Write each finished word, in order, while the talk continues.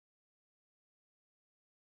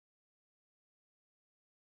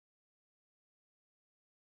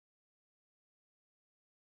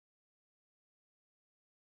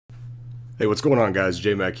Hey, what's going on, guys?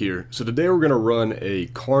 J-Mac here. So today we're going to run a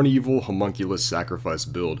Carnevil Homunculus Sacrifice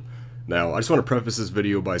build. Now, I just want to preface this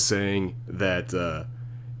video by saying that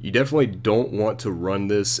you definitely don't want to run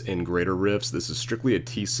this in Greater Rifts. This is strictly a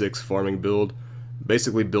T6 farming build,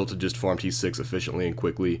 basically built to just farm T6 efficiently and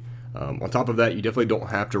quickly. On top of that, you definitely don't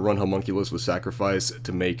have to run Homunculus with Sacrifice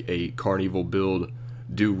to make a Carnevil build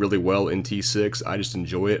do really well in T6. I just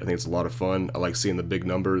enjoy it. I think it's a lot of fun. I like seeing the big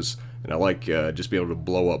numbers, and I like just being able to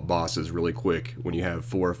blow up bosses really quick when you have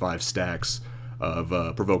 4 or 5 stacks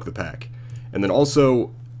of Provoke the Pack. And then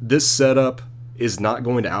also, this setup is not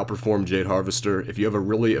going to outperform Jade Harvester. If you have a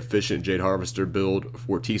really efficient Jade Harvester build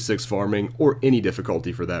for T6 farming, or any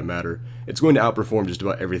difficulty for that matter, it's going to outperform just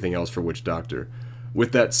about everything else for Witch Doctor.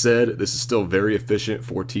 With that said, this is still very efficient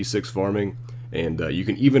for T6 farming, and you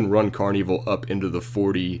can even run Carnevil up into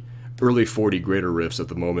the early 40 Greater Rifts at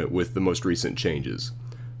the moment with the most recent changes.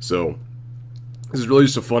 So this is really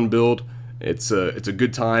just a fun build. It's a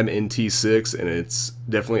good time in T6, and it's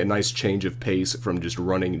definitely a nice change of pace from just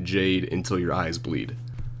running Jade until your eyes bleed.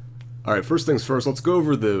 Alright, first things first, let's go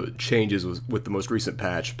over the changes with the most recent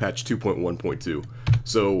patch 2.1.2.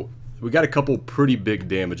 So we got a couple pretty big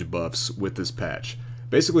damage buffs with this patch.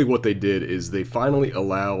 Basically what they did is they finally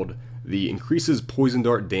allowed the increases poison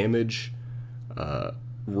dart damage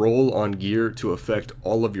roll on gear to affect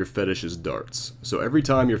all of your fetish's darts. So every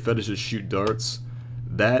time your fetishes shoot darts,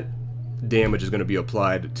 that damage is going to be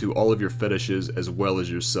applied to all of your fetishes as well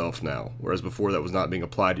as yourself now, whereas before that was not being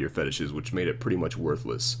applied to your fetishes, which made it pretty much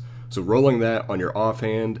worthless. So rolling that on your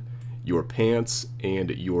offhand, your pants, and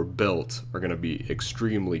your belt are going to be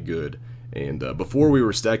extremely good. And before we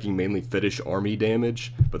were stacking mainly fetish army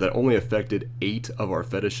damage, but that only affected 8 of our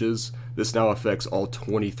fetishes. This now affects all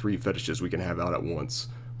 23 fetishes we can have out at once,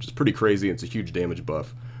 which is pretty crazy. It's a huge damage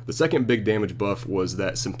buff. The second big damage buff was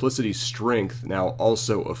that Simplicity's strength now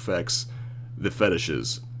also affects the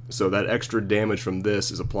fetishes. So that extra damage from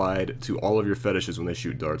this is applied to all of your fetishes when they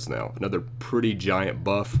shoot darts now. Another pretty giant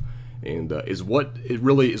buff. And is what it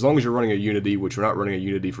really, as long as you're running a Unity, which we're not running a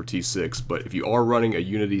Unity for T6, but if you are running a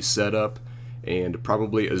Unity setup and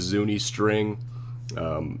probably a Zuni string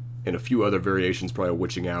and a few other variations, probably a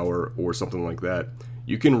Witching Hour or something like that,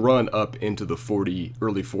 you can run up into the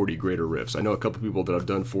early 40 Greater Rifts. I know a couple people that have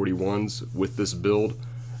done 41s with this build,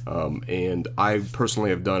 and I personally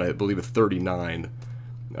have done, I believe, a 39.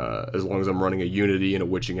 As long as I'm running a Unity and a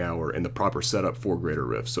Witching Hour and the proper setup for Greater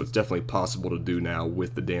Rifts. So it's definitely possible to do now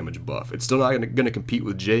with the damage buff. It's still not going to compete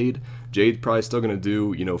with Jade. Jade's probably still going to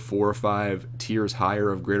do, you know, 4 or 5 tiers higher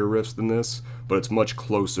of Greater Rifts than this, but it's much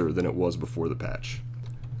closer than it was before the patch.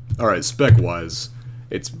 Alright, spec-wise,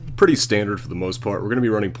 it's pretty standard for the most part. We're going to be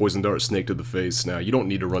running Poison Dart, Snake to the Face. Now, you don't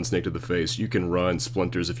need to run Snake to the Face. You can run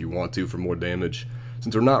Splinters if you want to for more damage.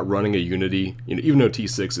 Since we're not running a Unity, you know, even though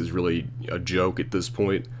T6 is really a joke at this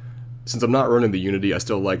point, since I'm not running the Unity, I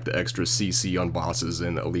still like the extra CC on bosses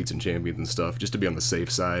and elites and champions and stuff, just to be on the safe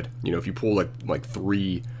side. You know, if you pull like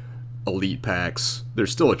 3 elite packs,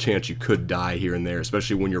 there's still a chance you could die here and there,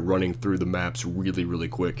 especially when you're running through the maps really, really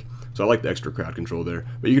quick. So I like the extra crowd control there,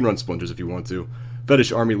 but you can run Splinters if you want to.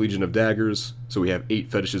 Fetish Army Legion of Daggers, so we have 8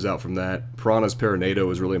 fetishes out from that. Piranha's Paranado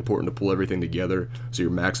is really important to pull everything together, so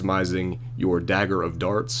you're maximizing your Dagger of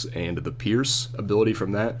Darts and the Pierce ability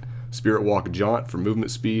from that. Spirit Walk Jaunt for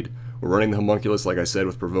movement speed. We're running the Homunculus, like I said,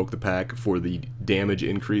 with Provoke the Pack for the damage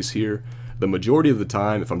increase here. The majority of the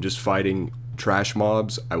time, if I'm just fighting trash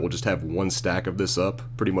mobs, I will just have 1 stack of this up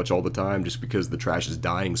pretty much all the time, just because the trash is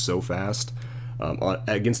dying so fast.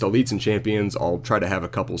 Against elites and champions, I'll try to have a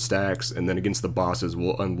couple stacks, and then against the bosses,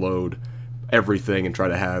 we'll unload everything and try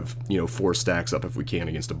to have, you know, 4 stacks up if we can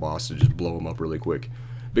against a boss to just blow them up really quick.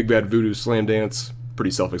 Big Bad Voodoo Slam Dance, pretty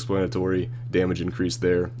self-explanatory. Damage increase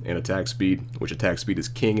there, and attack speed, which attack speed is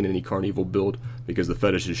king in any Carnevil build because the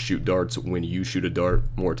fetishes shoot darts when you shoot a dart.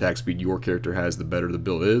 More attack speed your character has, the better the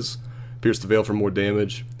build is. Pierce the Veil for more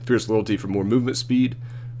damage. Fierce Loyalty for more movement speed.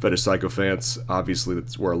 Fetish Sycophants, obviously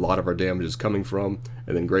that's where a lot of our damage is coming from,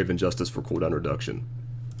 and then Grave Injustice for cooldown reduction.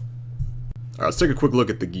 Alright, let's take a quick look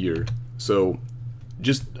at the gear. So,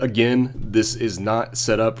 just again, this is not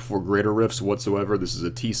set up for Greater Rifts whatsoever. This is a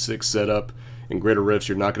T6 setup. In Greater Rifts,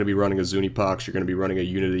 you're not going to be running a Zuni Pox, you're going to be running a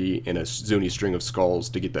Unity and a Zuni String of Skulls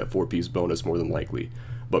to get that 4-piece bonus more than likely.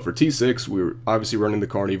 But for T6, we're obviously running the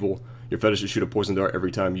Carnevil. Your fetishes shoot a poison dart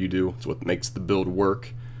every time you do. It's what makes the build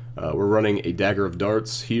work. We're running a Dagger of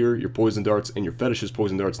Darts here, your poison darts, and your fetishes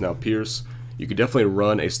poison darts now pierce. You could definitely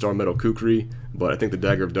run a Star Metal Kukri, but I think the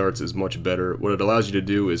Dagger of Darts is much better. What it allows you to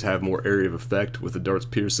do is have more area of effect with the darts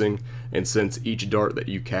piercing, and since each dart that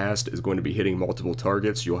you cast is going to be hitting multiple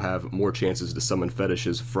targets, you'll have more chances to summon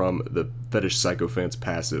fetishes from the Fetish Sycophant's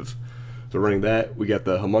passive. So running that, we got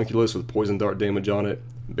the Homunculus with poison dart damage on it.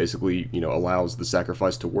 Basically, you know, allows the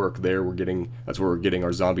sacrifice to work there. That's where we're getting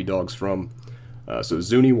our zombie dogs from. So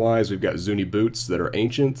Zuni wise, we've got Zuni boots that are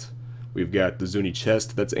ancient. We've got the Zuni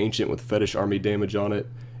chest that's ancient with fetish army damage on it.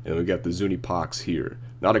 And we've got the Zuni pox here.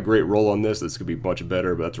 Not a great roll on this. This could be much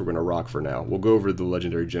better, but that's what we're going to rock for now. We'll go over the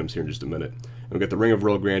legendary gems here in just a minute. And we've got the Ring of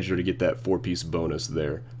Royal Grandeur to get that 4-piece bonus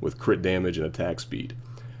there with crit damage and attack speed.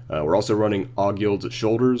 We're also running Augild's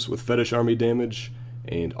shoulders with fetish army damage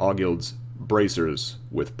and Augild's bracers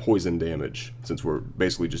with poison damage, since we're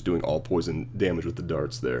basically just doing all poison damage with the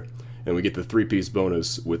darts there. And we get the 3-piece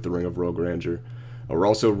bonus with the Ring of Royal Grandeur. We're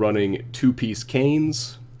also running 2-piece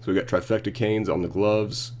canes. So we got trifecta canes on the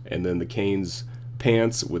gloves, and then the canes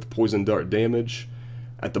pants with poison dart damage.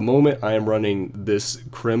 At the moment, I am running this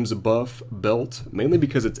Crims buff belt, mainly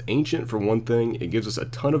because it's ancient for one thing. It gives us a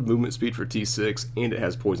ton of movement speed for T6, and it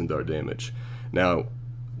has poison dart damage. Now,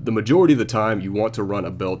 the majority of the time, you want to run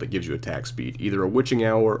a belt that gives you attack speed, either a Witching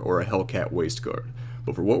Hour or a Hellcat waist guard.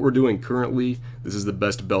 But for what we're doing currently, this is the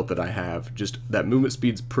best belt that I have. Just that movement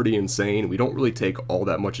speed's pretty insane. We don't really take all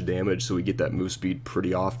that much damage, so we get that move speed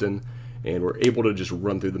pretty often, and we're able to just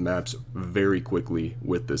run through the maps very quickly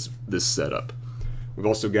with this setup. We've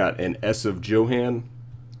also got an S of Johan.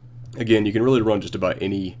 Again, you can really run just about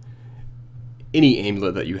any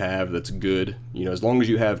amulet that you have that's good. You know, as long as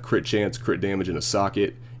you have crit chance, crit damage in a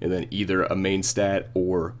socket, and then either a main stat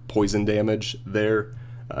or poison damage there,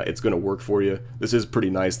 it's going to work for you. This is pretty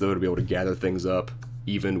nice, though, to be able to gather things up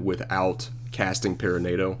even without casting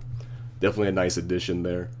Paranado. Definitely a nice addition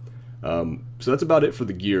there. So that's about it for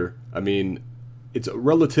the gear. I mean, it's a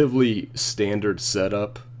relatively standard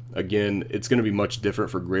setup. Again, it's going to be much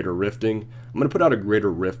different for Greater Rifting. I'm going to put out a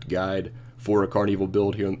Greater Rift guide for a Carnevil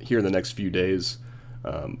build here in the next few days.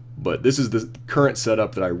 But this is the current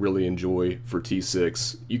setup that I really enjoy for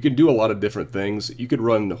T6. You can do a lot of different things. You could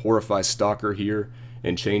run Horrify Stalker here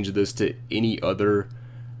and change this to any other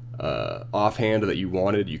offhand that you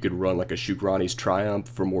wanted. You could run like a Shukrani's Triumph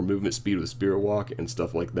for more movement speed with Spirit Walk and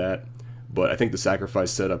stuff like that. But I think the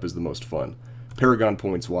Sacrifice setup is the most fun. Paragon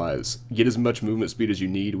points wise, get as much movement speed as you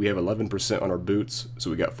need. We have 11% on our boots, so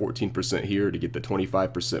we got 14% here to get the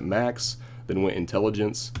 25% max. Then went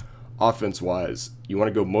Intelligence. Offense wise, you want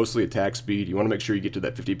to go mostly attack speed. You want to make sure you get to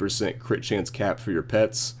that 50% crit chance cap for your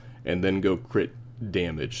pets, and then go crit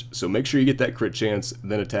damage. So make sure you get that crit chance,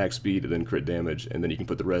 then attack speed, then crit damage, and then you can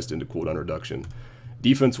put the rest into cooldown reduction.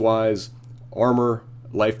 Defense wise, armor,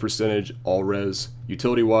 life percentage, all res.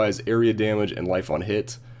 Utility wise, area damage and life on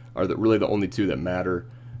hit are really the only two that matter.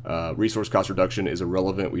 Resource cost reduction is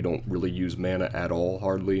irrelevant. We don't really use mana at all,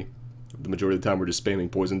 hardly. The majority of the time we're just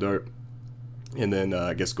spamming poison dart. And then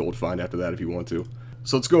I guess gold find after that if you want to.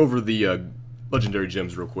 So let's go over the legendary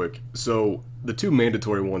gems real quick. So the two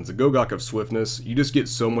mandatory ones, the Gogok of Swiftness, you just get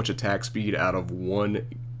so much attack speed out of one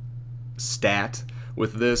stat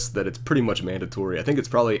with this that it's pretty much mandatory. I think it's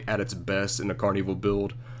probably at its best in a Carnevil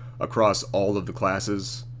build across all of the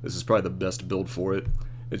classes. This is probably the best build for it.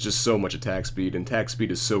 It's just so much attack speed, and attack speed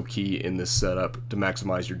is so key in this setup to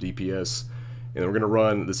maximize your DPS. And we're going to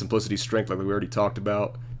run the Simplicity Strength like we already talked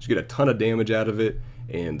about. You get a ton of damage out of it,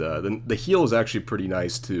 and then the heal is actually pretty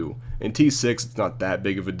nice too. In T6 it's not that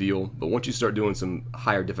big of a deal, but once you start doing some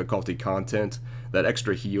higher difficulty content, that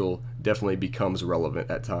extra heal definitely becomes relevant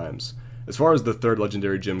at times. As far as the third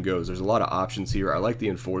legendary gem goes, there's a lot of options here. I like the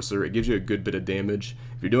Enforcer. It gives you a good bit of damage.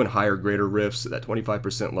 If you're doing higher greater rifts, that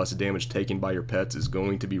 25% less damage taken by your pets is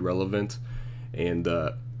going to be relevant. And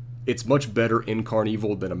it's much better in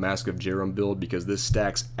Carnevil than a Mask of Jerem build because this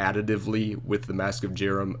stacks additively with the Mask of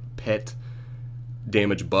Jerem pet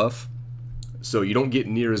damage buff. So you don't get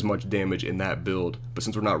near as much damage in that build. But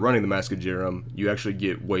since we're not running the Mask of Jerem, you actually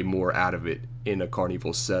get way more out of it in a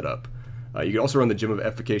Carnevil setup. You can also run the Gem of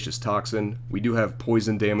Efficacious Toxin. We do have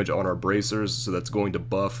poison damage on our bracers, so that's going to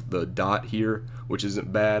buff the dot here, which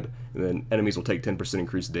isn't bad. And then enemies will take 10%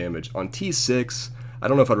 increased damage. On T6, I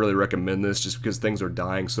don't know if I'd really recommend this just because things are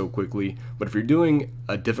dying so quickly. But if you're doing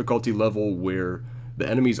a difficulty level where the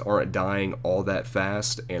enemies aren't dying all that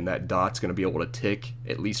fast and that dot's going to be able to tick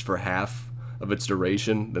at least for half of its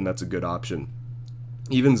duration, then that's a good option.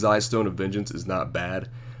 Even Zai's Stone of Vengeance is not bad.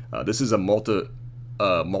 This is a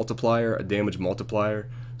multiplier, a damage multiplier.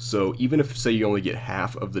 So even if, say, you only get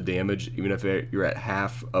half of the damage, even if you're at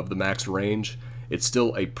half of the max range, it's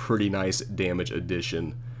still a pretty nice damage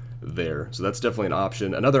addition there. So that's definitely an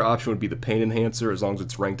option. Another option would be the Pain Enhancer, as long as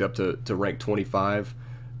it's ranked up to rank 25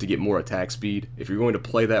 to get more attack speed. If you're going to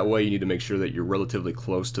play that way, you need to make sure that you're relatively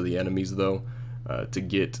close to the enemies, though, to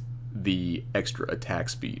get the extra attack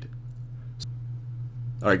speed.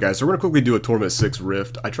 Alright guys, so we're going to quickly do a Torment 6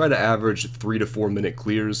 Rift. I try to average 3 to 4 minute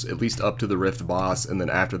clears, at least up to the Rift boss, and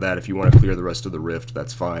then after that, if you want to clear the rest of the Rift,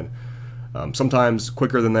 that's fine. Sometimes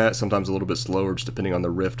quicker than that, sometimes a little bit slower, just depending on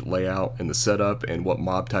the Rift layout and the setup and what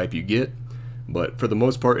mob type you get. But for the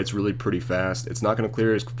most part, it's really pretty fast. It's not going to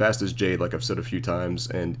clear as fast as Jade, like I've said a few times,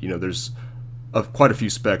 and you know, there's quite a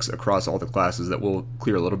few specs across all the classes that will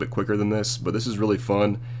clear a little bit quicker than this, but this is really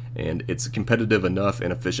fun, and it's competitive enough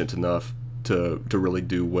and efficient enough to really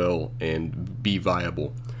do well and be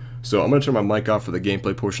viable. So I'm going to turn my mic off for the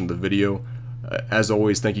gameplay portion of the video. As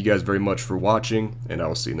always, thank you guys very much for watching, and I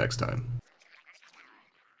will see you next time.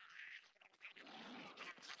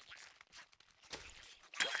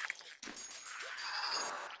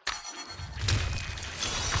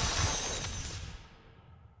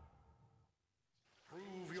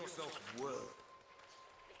 Prove yourself worthy.